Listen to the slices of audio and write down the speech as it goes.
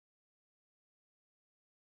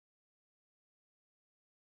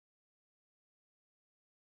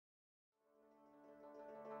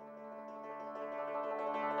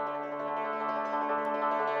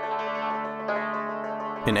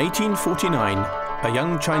In 1849, a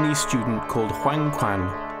young Chinese student called Huang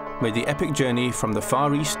Quan made the epic journey from the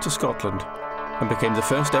Far East to Scotland and became the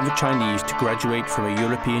first ever Chinese to graduate from a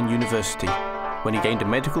European university when he gained a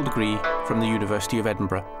medical degree from the University of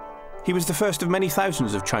Edinburgh. He was the first of many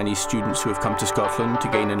thousands of Chinese students who have come to Scotland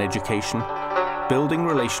to gain an education, building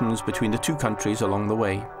relations between the two countries along the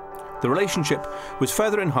way. The relationship was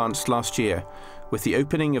further enhanced last year with the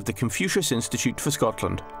opening of the Confucius Institute for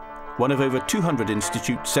Scotland, one of over 200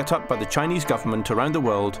 institutes set up by the Chinese government around the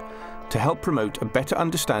world to help promote a better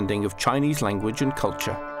understanding of Chinese language and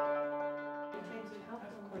culture.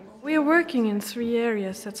 We are working in 3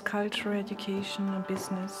 areas: that's culture, education and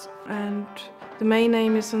business. And the main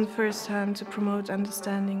aim is on the first hand to promote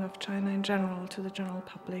understanding of China in general to the general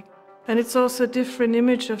public. And it's also a different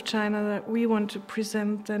image of China that we want to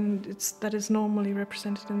present than that is normally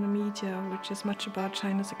represented in the media, which is much about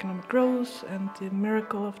China's economic growth and the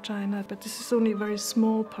miracle of China. But this is only a very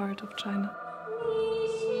small part of China.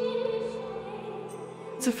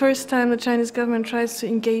 It's the first time the Chinese government tries to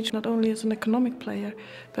engage not only as an economic player,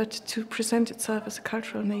 but to present itself as a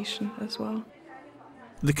cultural nation as well.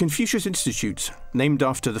 The Confucius Institutes, named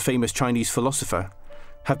after the famous Chinese philosopher,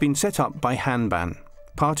 have been set up by Hanban,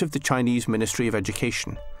 part of the Chinese Ministry of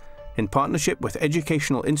Education, in partnership with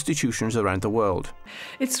educational institutions around the world.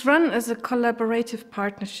 It's run as a collaborative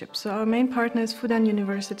partnership. So our main partner is Fudan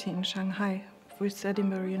University in Shanghai with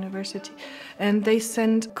Edinburgh University, and they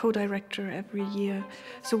send a co-director every year.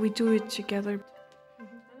 So we do it together.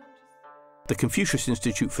 The Confucius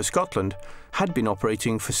Institute for Scotland had been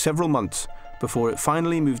operating for several months before it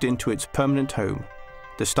finally moved into its permanent home,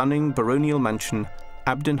 the stunning baronial mansion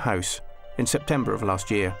Abden House, in September of last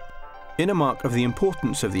year. In a mark of the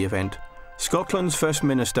importance of the event, Scotland's First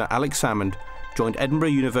Minister Alex Salmond joined Edinburgh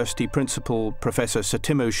University Principal Professor Sir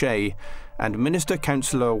Tim O'Shea and Minister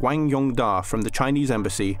Councillor Wang Yongda from the Chinese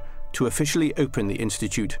Embassy to officially open the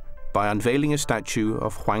institute by unveiling a statue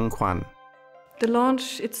of Huang Quan. The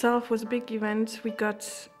launch itself was a big event. We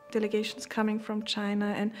got delegations coming from China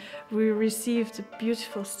and we received a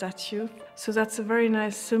beautiful statue. So that's a very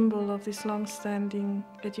nice symbol of these long-standing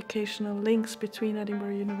educational links between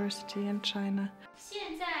Edinburgh University and China.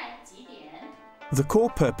 The core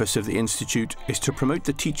purpose of the Institute is to promote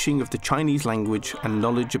the teaching of the Chinese language and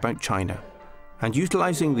knowledge about China, and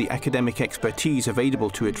utilising the academic expertise available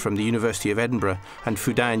to it from the University of Edinburgh and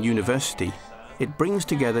Fudan University, it brings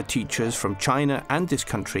together teachers from China and this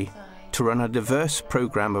country to run a diverse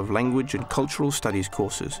programme of language and cultural studies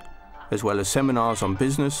courses, as well as seminars on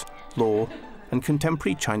business, law and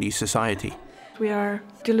contemporary Chinese society. We are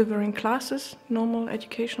delivering classes, normal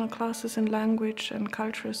educational classes in language and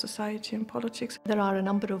culture, society and politics. There are a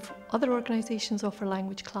number of other organisations offer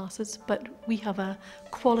language classes, but we have a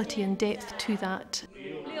quality and depth to that.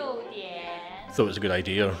 I thought it was a good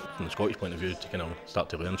idea from the Scottish point of view to kind of start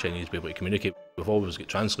to learn Chinese, be able to communicate. We've always got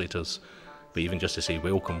translators, but even just to say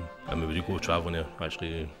welcome, and we would go travelling to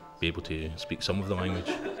actually be able to speak some of the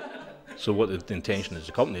language. So what the intention is,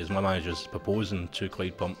 the company is, my manager is proposing to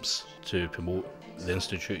Clyde Pumps to promote the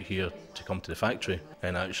institute here to come to the factory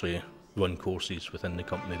and actually run courses within the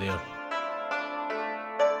company there.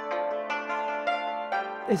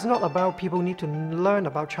 It's not about people need to learn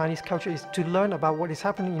about Chinese culture, it's to learn about what is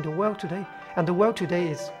happening in the world today. And the world today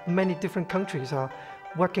is many different countries are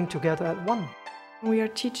working together at one. We are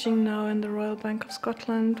teaching now in the Royal Bank of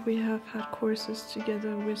Scotland. We have had courses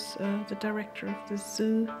together with the director of the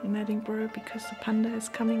zoo in Edinburgh because the panda is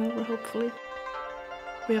coming over, hopefully.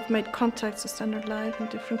 We have made contacts with Standard Life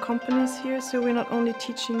and different companies here, so we're not only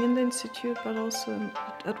teaching in the institute but also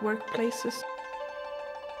at workplaces.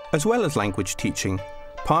 As well as language teaching,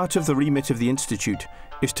 part of the remit of the Institute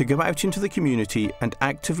is to go out into the community and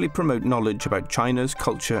actively promote knowledge about China's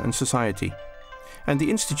culture and society. And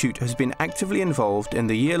the Institute has been actively involved in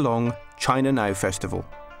the year-long China Now Festival,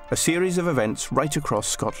 a series of events right across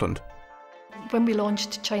Scotland. When we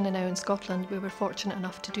launched China Now in Scotland, we were fortunate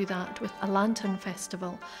enough to do that with a lantern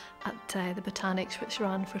festival at the Botanics, which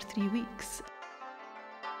ran for 3 weeks.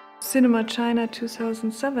 Cinema China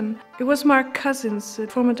 2007. It was Mark Cousins, the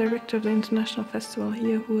former director of the International Festival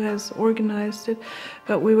here, who has organised it,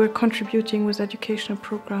 but we were contributing with educational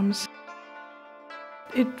programmes.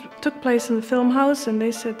 It took place in the film house and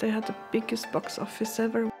they said they had the biggest box office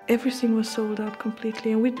ever. Everything was sold out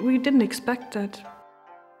completely and we didn't expect that.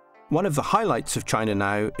 One of the highlights of China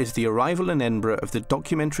Now is the arrival in Edinburgh of the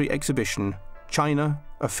documentary exhibition China,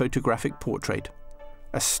 a Photographic Portrait,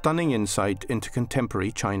 a stunning insight into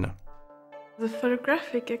contemporary China. The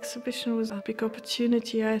photographic exhibition was a big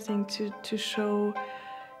opportunity, I think, to show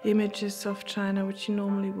images of China which you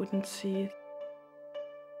normally wouldn't see.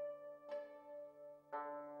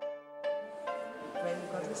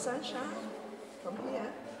 the sunshine from here.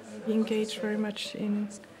 We engage very much in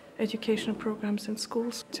educational programs in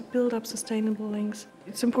schools to build up sustainable links.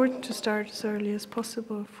 It's important to start as early as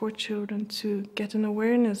possible for children to get an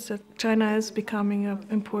awareness that China is becoming an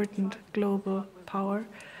important global power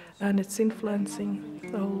and it's influencing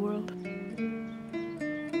the whole world.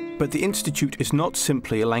 But the Institute is not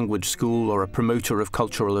simply a language school or a promoter of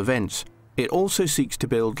cultural events. It also seeks to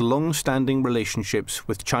build long-standing relationships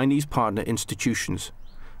with Chinese partner institutions,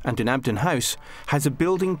 and in Abden House has a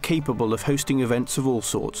building capable of hosting events of all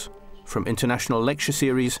sorts, from international lecture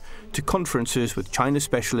series to conferences with China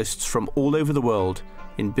specialists from all over the world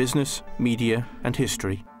in business, media and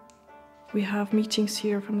history. We have meetings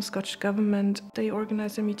here from the Scottish Government. They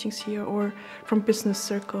organise their meetings here, or from business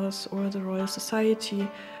circles or the Royal Society.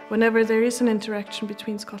 Whenever there is an interaction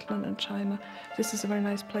between Scotland and China, this is a very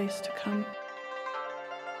nice place to come.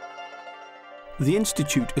 The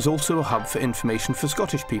Institute is also a hub for information for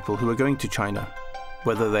Scottish people who are going to China,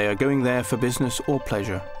 whether they are going there for business or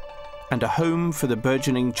pleasure, and a home for the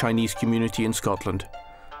burgeoning Chinese community in Scotland,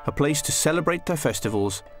 a place to celebrate their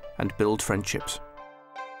festivals and build friendships.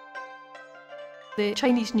 The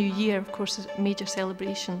Chinese New Year, of course, is a major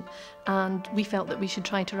celebration, and we felt that we should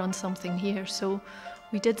try to run something here. So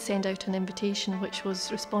we did send out an invitation, which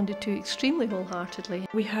was responded to extremely wholeheartedly.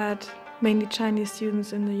 We had mainly Chinese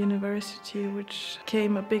students in the university, which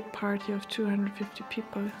came a big party of 250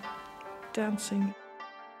 people dancing.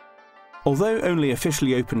 Although only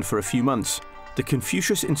officially open for a few months, the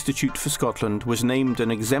Confucius Institute for Scotland was named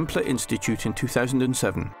an exemplar institute in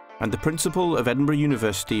 2007. And the principal of Edinburgh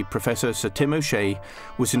University, Professor Sir Tim O'Shea,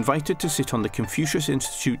 was invited to sit on the Confucius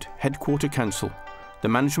Institute Headquarter Council, the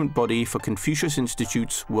management body for Confucius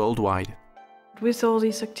Institutes worldwide. With all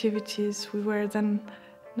these activities, we were then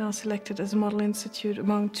now selected as a model institute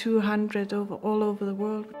among 200 all over the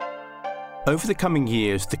world. Over the coming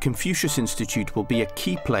years, the Confucius Institute will be a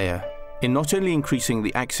key player in not only increasing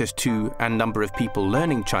the access to and number of people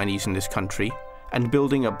learning Chinese in this country and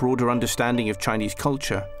building a broader understanding of Chinese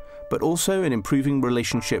culture, but also in improving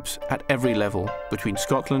relationships at every level between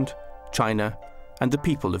Scotland, China, and the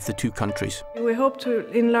people of the two countries. We hope to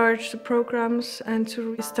enlarge the programs and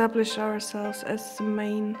to establish ourselves as the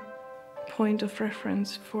main point of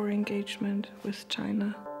reference for engagement with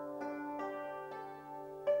China.